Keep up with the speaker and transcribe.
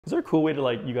Is there a cool way to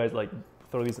like, you guys like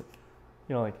throw these,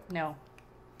 you know, like? No.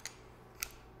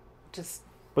 Just.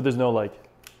 But there's no like?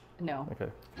 No.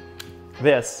 Okay.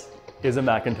 This is a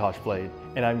Macintosh blade,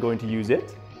 and I'm going to use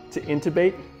it to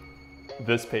intubate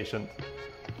this patient.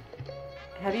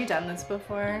 Have you done this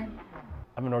before?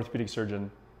 I'm an orthopedic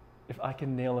surgeon. If I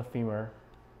can nail a femur,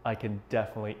 I can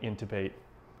definitely intubate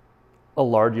a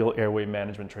laryngeal airway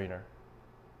management trainer.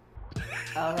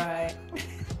 All right.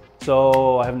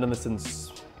 So I haven't done this since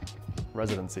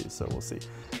residency, so we'll see.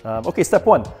 Okay, step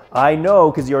one. I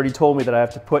know, because you already told me, that I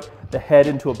have to put the head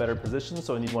into a better position,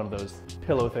 so I need one of those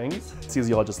pillow things.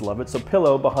 Anesthesiologists love it. So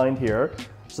pillow behind here,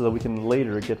 so that we can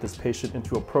later get this patient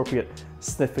into appropriate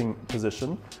sniffing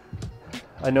position.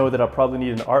 I know that I'll probably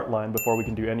need an art line before we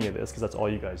can do any of this, because that's all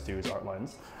you guys do is art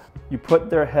lines. You put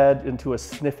their head into a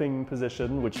sniffing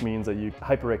position, which means that you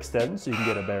hyperextend so you can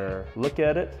get a better look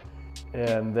at it.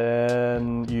 And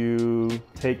then you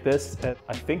take this, and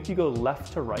I think you go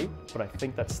left to right, but I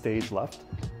think that's stage left.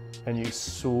 And you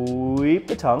sweep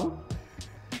the tongue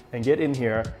and get in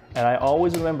here. And I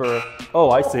always remember, oh,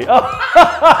 I see.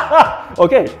 Oh.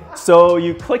 Okay, so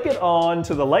you click it on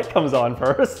till the light comes on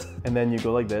first, and then you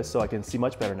go like this, so I can see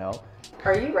much better now.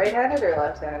 Are you right-handed or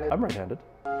left-handed? I'm right-handed.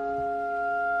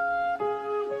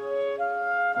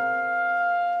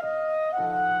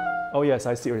 Oh yes,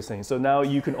 I see what you're saying. So now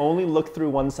you can only look through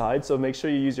one side, so make sure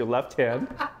you use your left hand.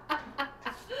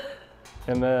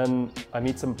 And then I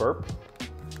need some burp.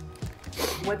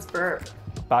 What's burp?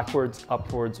 Backwards,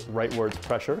 upwards, rightwards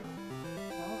pressure.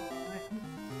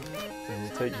 And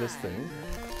you take this thing.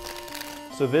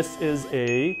 So this is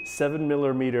a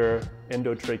 7mm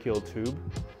endotracheal tube.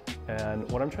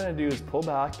 And what I'm trying to do is pull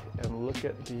back and look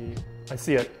at the, I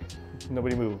see it.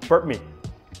 Nobody move. Burp me.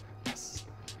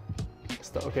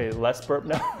 Okay, less burp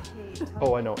now.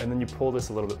 Oh, I know. And then you pull this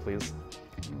a little bit, please.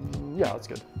 Yeah, that's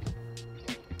good.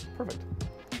 Perfect.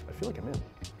 I feel like I'm in.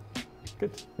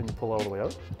 Good. Then you pull all the way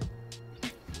out.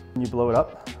 And you blow it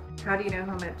up. How do you know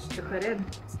how much to put in?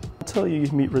 Until you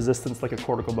meet resistance like a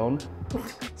cortical bone.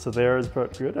 So there is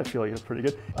pretty good. I feel like it's pretty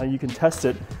good. You can test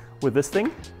it with this thing.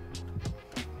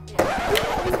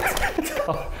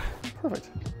 Oh, perfect.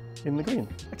 In the green.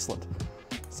 Excellent.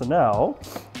 So now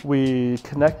we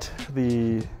connect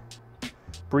the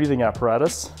breathing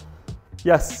apparatus.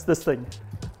 Yes, this thing.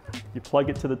 You plug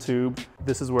it to the tube.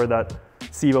 This is where that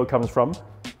SIVO comes from.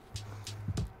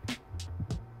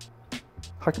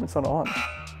 How come it's not on?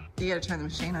 You gotta turn the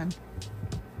machine on.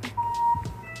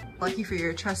 Lucky for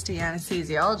your trusty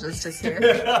anesthesiologist is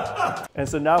here. And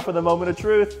so now for the moment of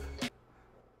truth.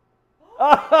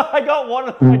 I got one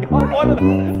of them. I got one of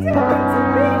them.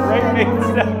 Right next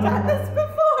done this before.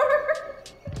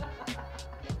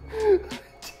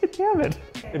 Damn it.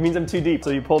 It means I'm too deep. So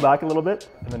you pull back a little bit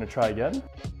and then you try again.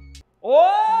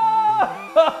 Whoa!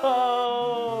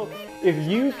 If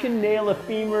you can nail a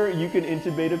femur, you can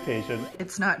intubate a patient.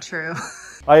 It's not true.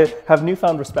 I have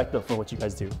newfound respect for what you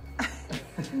guys do.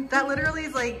 That literally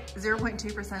is like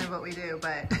 0.2% of what we do,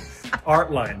 but...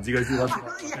 Art lines. You guys do lots of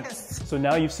art lines. Yes. So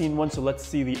now you've seen one, so let's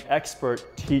see the expert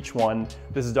teach one.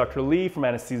 This is Dr. Lee from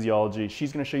anesthesiology.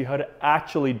 She's going to show you how to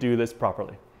actually do this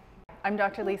properly. I'm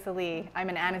Dr. Lisa Lee. I'm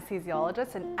an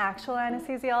anesthesiologist, an actual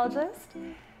anesthesiologist.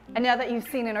 And now that you've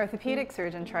seen an orthopedic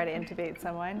surgeon try to intubate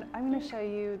someone, I'm going to show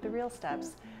you the real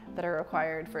steps that are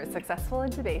required for a successful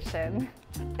intubation.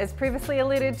 As previously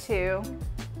alluded to,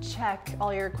 check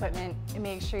all your equipment and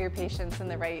make sure your patient's in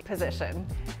the right position.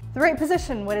 The right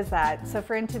position, what is that? So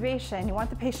for intubation, you want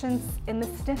the patients in the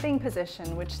sniffing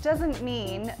position, which doesn't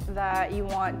mean that you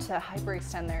want to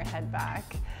hyperextend their head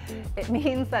back. It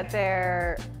means that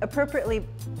they're appropriately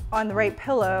on the right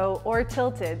pillow or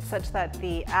tilted such that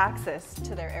the axis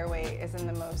to their airway is in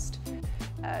the most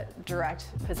direct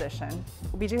position.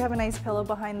 We do have a nice pillow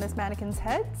behind this mannequin's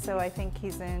head, so I think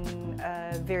he's in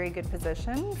a very good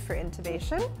position for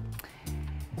intubation.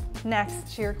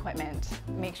 Next, your equipment.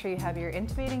 Make sure you have your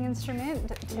intubating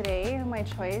instrument. Today, my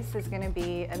choice is going to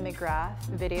be a McGrath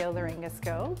video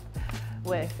laryngoscope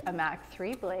with a Mach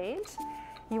 3 blade.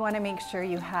 You want to make sure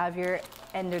you have your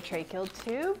endotracheal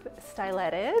tube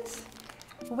styletted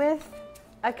with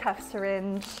a cuff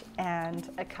syringe and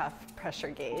a cuff pressure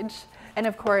gauge. And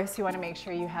of course, you want to make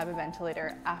sure you have a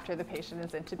ventilator after the patient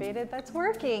is intubated that's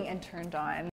working and turned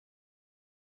on.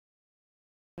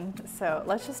 So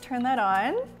let's just turn that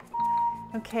on.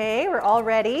 Okay, we're all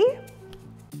ready.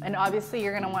 And obviously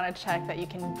you're going to want to check that you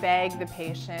can bag the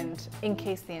patient in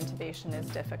case the intubation is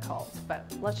difficult. But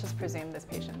let's just presume this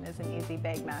patient is an easy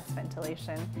bag mask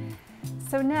ventilation.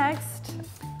 So next,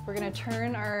 we're going to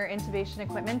turn our intubation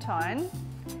equipment on.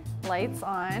 Lights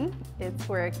on, it's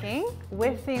working.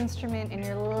 With the instrument in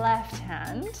your left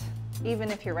hand,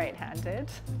 even if you're right-handed,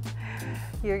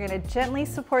 you're gonna gently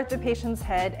support the patient's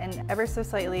head and ever so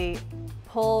slightly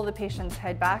pull the patient's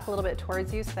head back a little bit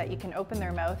towards you so that you can open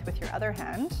their mouth with your other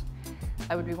hand.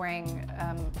 I would be wearing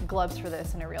gloves for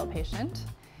this in a real patient.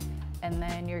 And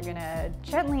then you're gonna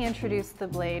gently introduce the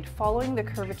blade following the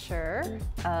curvature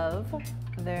of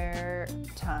their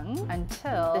tongue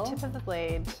until the tip of the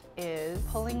blade is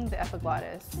pulling the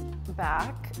epiglottis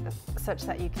back such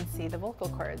that you can see the vocal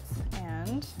cords.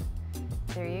 And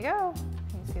there you go.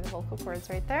 You see the vocal cords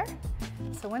right there.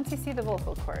 So once you see the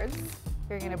vocal cords,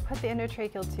 you're gonna put the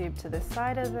endotracheal tube to the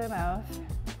side of the mouth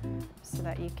so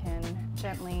that you can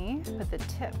gently put the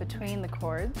tip between the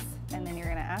cords, and then you're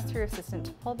gonna ask your assistant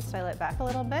to pull the stylet back a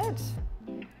little bit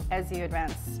as you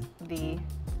advance the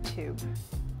tube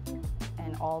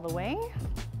and all the way.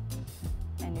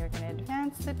 And you're gonna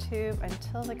advance the tube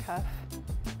until the cuff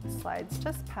slides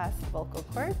just past the vocal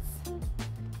cords.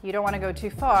 You don't wanna go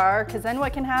too far, because then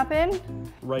what can happen?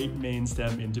 Right main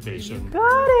stem intubation.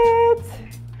 Got it!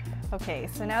 Okay,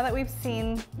 so now that we've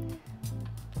seen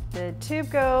the tube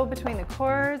go between the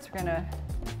cords, we're gonna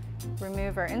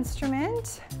remove our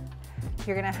instrument.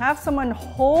 You're gonna have someone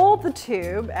hold the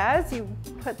tube as you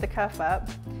put the cuff up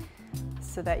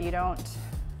so that you don't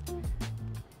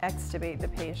extubate the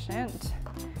patient.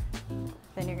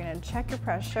 Then you're gonna check your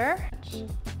pressure.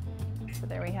 So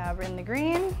there we have, we're in the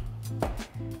green.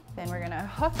 Then we're gonna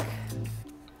hook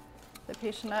the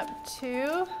patient up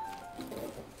to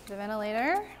the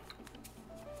ventilator.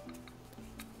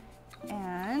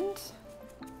 And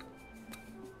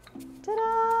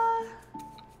ta-da!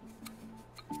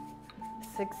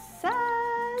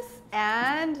 Success!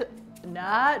 And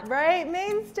not right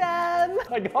main stem.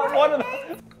 I got one of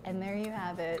them. And there you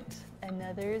have it,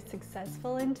 another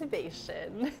successful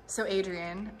intubation. So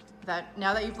Adrian,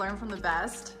 now that you've learned from the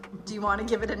best, do you want to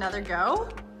give it another go?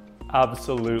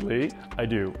 Absolutely, I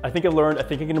do. I think I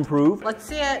think I can improve. Let's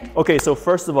see it. Okay, so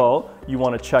first of all, you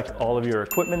want to check all of your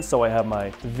equipment. So I have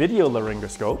my video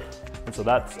laryngoscope, and so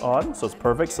that's on, so it's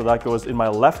perfect. So that goes in my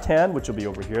left hand, which will be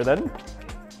over here then.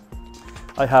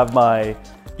 I have my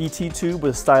ET tube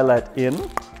with stylet in,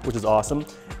 which is awesome.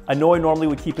 I know I normally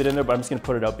would keep it in there, but I'm just gonna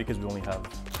put it out because we only have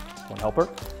one helper.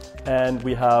 And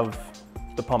we have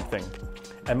the pump thing.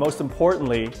 And most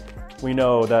importantly, we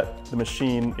know that the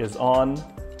machine is on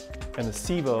and the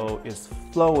SIVO is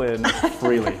flowing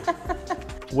freely.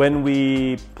 When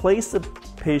we place the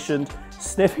patient,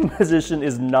 sniffing position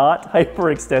is not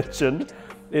hyperextension.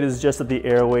 It is just that the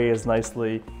airway is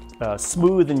nicely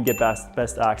smooth and you get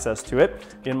best access to it.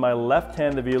 In my left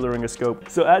hand, the video laryngoscope.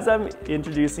 So as I'm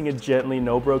introducing it gently,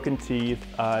 no broken teeth,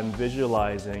 I'm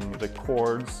visualizing the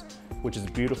cords, which is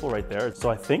beautiful right there. So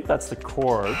I think that's the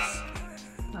cords.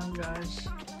 Oh gosh.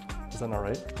 Is that not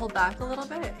right? Hold back a little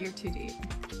bit, you're too deep.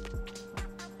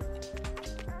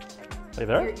 Are you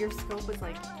there? Your scope is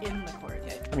like in the cord.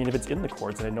 I mean, if it's in the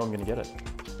cords, then I know I'm gonna get it.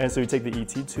 And so you take the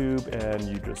ET tube and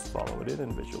you just follow it in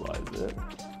and visualize it.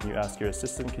 You ask your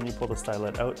assistant, can you pull the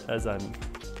stylet out as I'm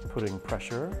putting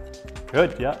pressure?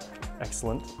 Good, yeah,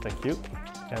 excellent, thank you.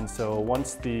 And so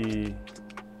once the,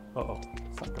 uh-oh,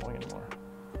 it's not going anymore.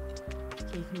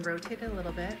 Okay, you can rotate it a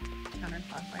little bit,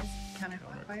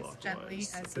 counterclockwise, gently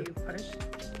as you push.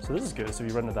 So this is good, so if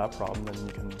you run into that problem, then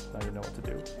now you know what to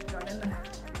do.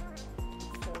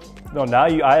 No, now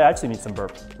I actually need some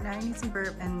burp. Now you need some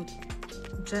burp, and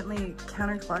gently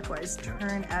counterclockwise,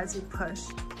 turn as you push.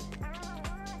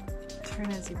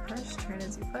 Turn as you push, turn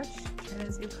as you push, turn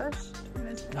as you push, turn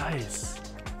as you push. Nice.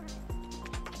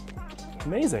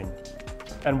 Amazing.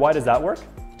 And why does that work?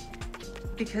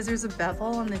 Because there's a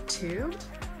bevel on the tube,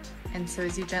 and so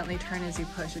as you gently turn as you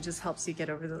push, it just helps you get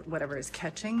over whatever is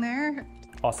catching there.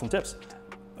 Awesome tips.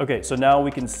 Okay, so now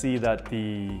we can see that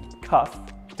the cuff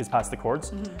is past the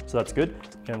cords, so that's good.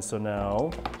 And so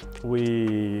now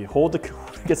we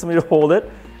get somebody to hold it,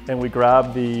 and we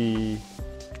grab the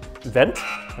vent.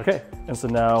 Okay, and so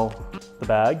now the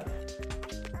bag.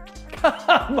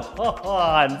 Come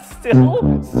on,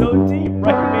 still so deep,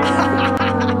 right?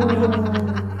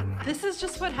 This is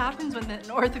just what happens when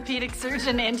an orthopedic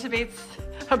surgeon intubates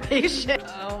a patient.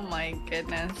 Oh my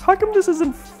goodness. How come this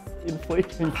isn't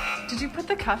inflating? Did you put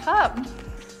the cuff up?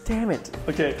 Damn it.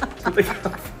 Okay, put the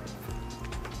cuff.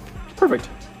 Perfect.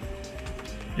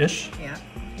 Ish? Yeah,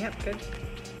 yep, good.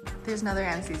 There's another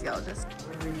anesthesiologist.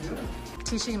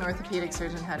 Teaching an orthopedic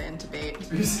surgeon how to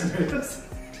intubate. Are you serious?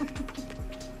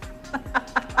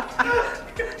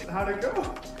 How'd it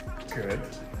go? Good.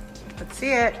 Let's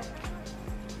see it.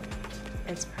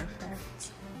 It's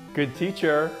perfect. Good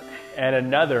teacher And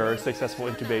another successful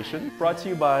intubation brought to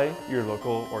you by your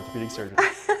local orthopedic surgeon.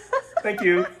 Thank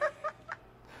you.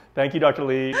 Thank you, Dr.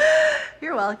 Lee.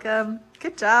 You're welcome.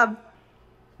 Good job.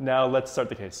 Now let's start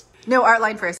the case. No, art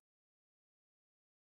line first.